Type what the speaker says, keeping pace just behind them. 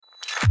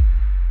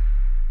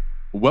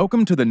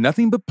Welcome to the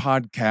Nothing But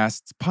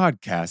Podcasts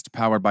podcast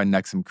powered by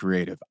Nexum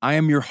Creative. I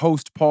am your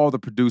host, Paul, the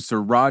producer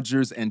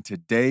Rogers, and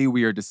today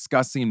we are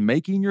discussing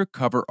making your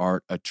cover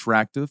art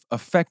attractive,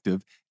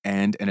 effective,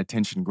 and an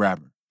attention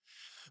grabber.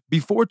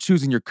 Before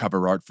choosing your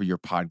cover art for your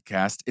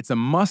podcast, it's a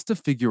must to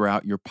figure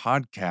out your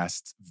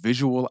podcast's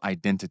visual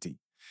identity.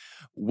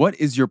 What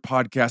is your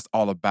podcast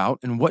all about,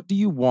 and what do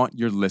you want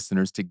your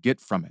listeners to get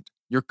from it?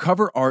 Your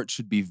cover art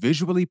should be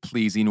visually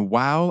pleasing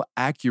while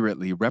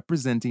accurately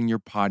representing your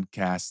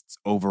podcast's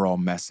overall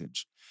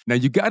message. Now,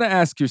 you got to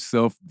ask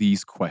yourself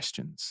these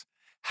questions.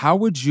 How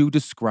would you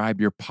describe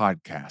your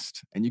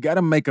podcast? And you got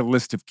to make a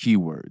list of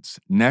keywords.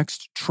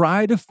 Next,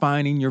 try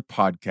defining your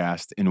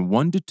podcast in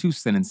 1 to 2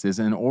 sentences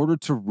in order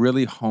to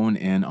really hone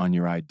in on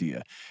your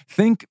idea.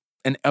 Think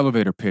an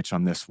elevator pitch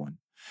on this one.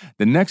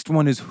 The next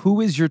one is,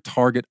 who is your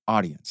target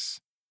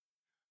audience?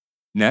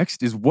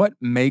 Next is, what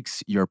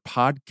makes your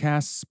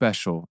podcast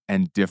special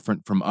and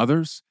different from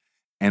others?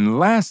 And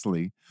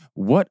lastly,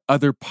 what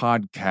other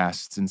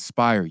podcasts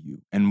inspire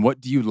you, and what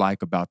do you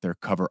like about their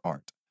cover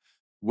art?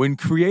 When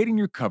creating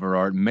your cover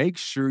art, make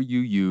sure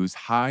you use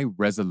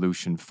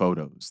high-resolution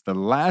photos. The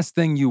last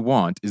thing you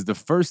want is the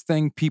first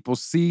thing people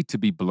see to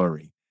be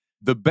blurry.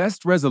 The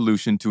best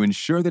resolution to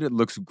ensure that it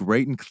looks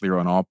great and clear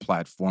on all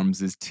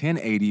platforms is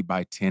 1080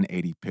 by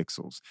 1080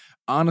 pixels.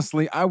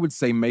 Honestly, I would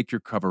say make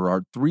your cover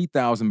art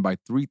 3000 by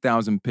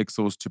 3000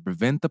 pixels to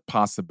prevent the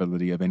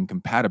possibility of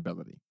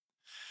incompatibility.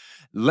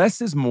 Less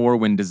is more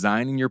when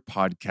designing your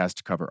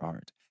podcast cover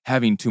art.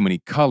 Having too many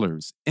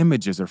colors,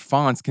 images, or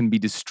fonts can be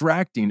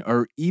distracting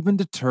or even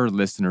deter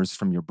listeners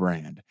from your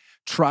brand.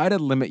 Try to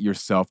limit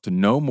yourself to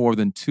no more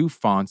than 2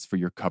 fonts for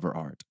your cover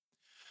art.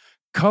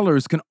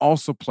 Colors can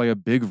also play a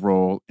big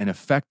role in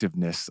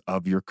effectiveness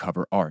of your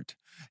cover art.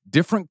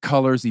 Different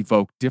colors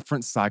evoke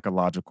different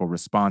psychological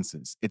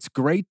responses. It's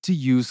great to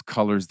use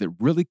colors that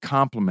really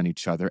complement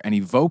each other and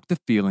evoke the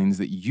feelings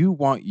that you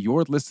want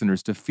your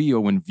listeners to feel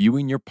when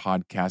viewing your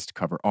podcast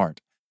cover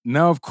art.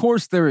 Now, of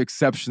course, there are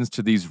exceptions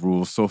to these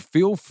rules, so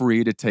feel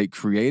free to take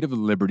creative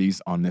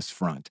liberties on this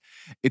front.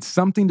 It's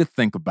something to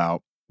think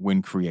about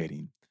when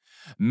creating.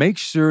 Make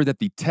sure that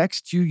the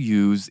text you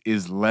use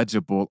is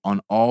legible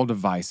on all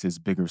devices,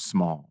 big or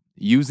small.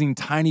 Using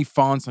tiny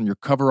fonts on your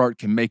cover art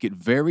can make it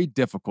very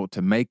difficult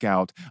to make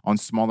out on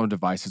smaller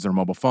devices or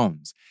mobile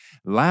phones.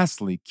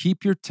 Lastly,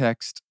 keep your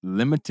text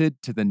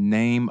limited to the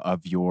name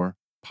of your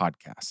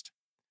podcast.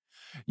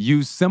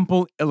 Use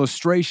simple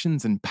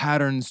illustrations and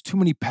patterns. Too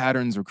many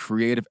patterns or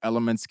creative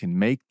elements can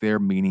make their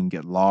meaning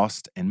get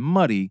lost and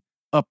muddy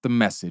up the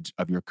message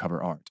of your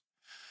cover art.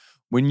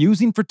 When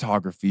using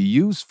photography,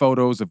 use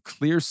photos of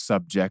clear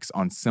subjects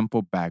on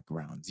simple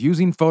backgrounds.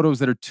 Using photos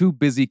that are too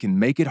busy can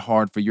make it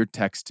hard for your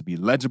text to be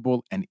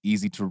legible and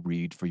easy to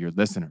read for your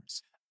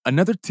listeners.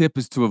 Another tip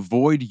is to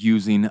avoid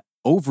using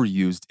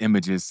overused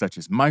images such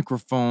as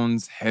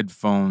microphones,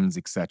 headphones,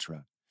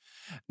 etc.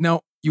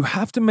 Now, you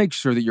have to make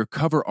sure that your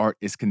cover art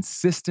is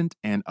consistent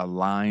and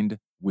aligned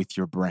with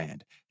your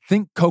brand.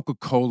 Think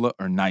Coca-Cola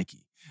or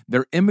Nike.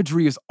 Their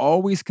imagery is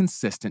always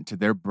consistent to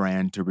their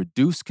brand to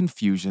reduce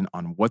confusion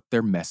on what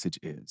their message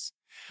is.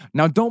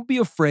 Now, don't be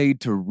afraid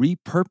to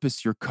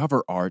repurpose your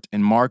cover art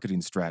and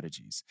marketing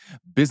strategies.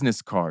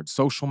 Business cards,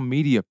 social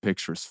media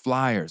pictures,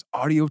 flyers,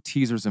 audio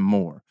teasers, and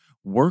more.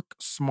 Work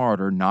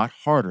smarter, not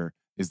harder,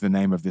 is the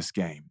name of this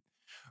game.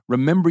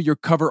 Remember, your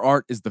cover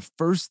art is the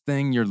first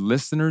thing your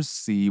listeners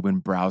see when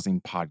browsing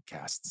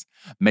podcasts.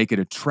 Make it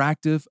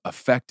attractive,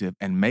 effective,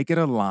 and make it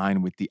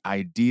align with the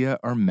idea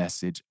or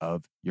message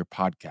of your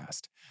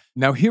podcast.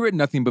 Now, here at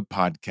Nothing But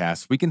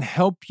Podcasts, we can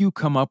help you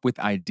come up with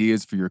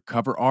ideas for your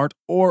cover art,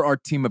 or our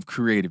team of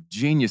creative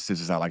geniuses,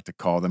 as I like to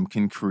call them,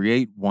 can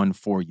create one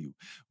for you.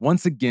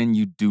 Once again,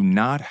 you do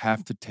not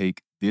have to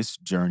take this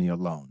journey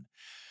alone.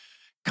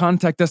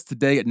 Contact us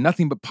today at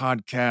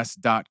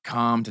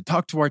nothingbutpodcast.com to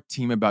talk to our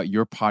team about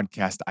your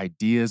podcast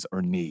ideas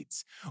or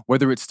needs.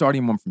 Whether it's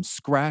starting one from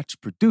scratch,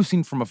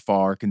 producing from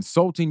afar,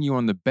 consulting you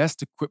on the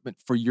best equipment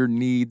for your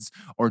needs,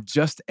 or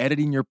just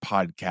editing your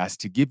podcast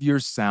to give your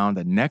sound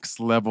a next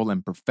level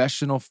and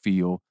professional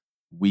feel,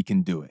 we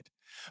can do it.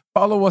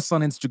 Follow us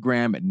on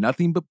Instagram at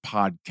Nothing But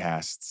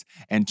Podcasts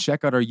and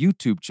check out our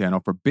YouTube channel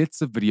for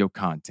bits of video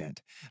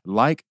content.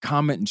 Like,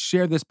 comment, and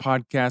share this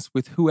podcast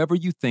with whoever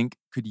you think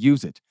could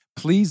use it.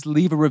 Please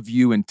leave a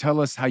review and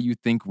tell us how you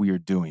think we are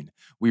doing.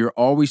 We are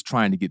always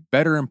trying to get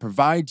better and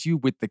provide you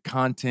with the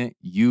content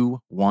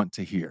you want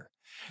to hear.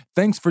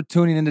 Thanks for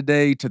tuning in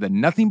today to the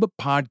Nothing But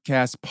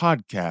Podcast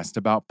podcast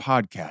about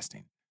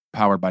podcasting,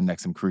 powered by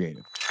Nexum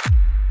Creative.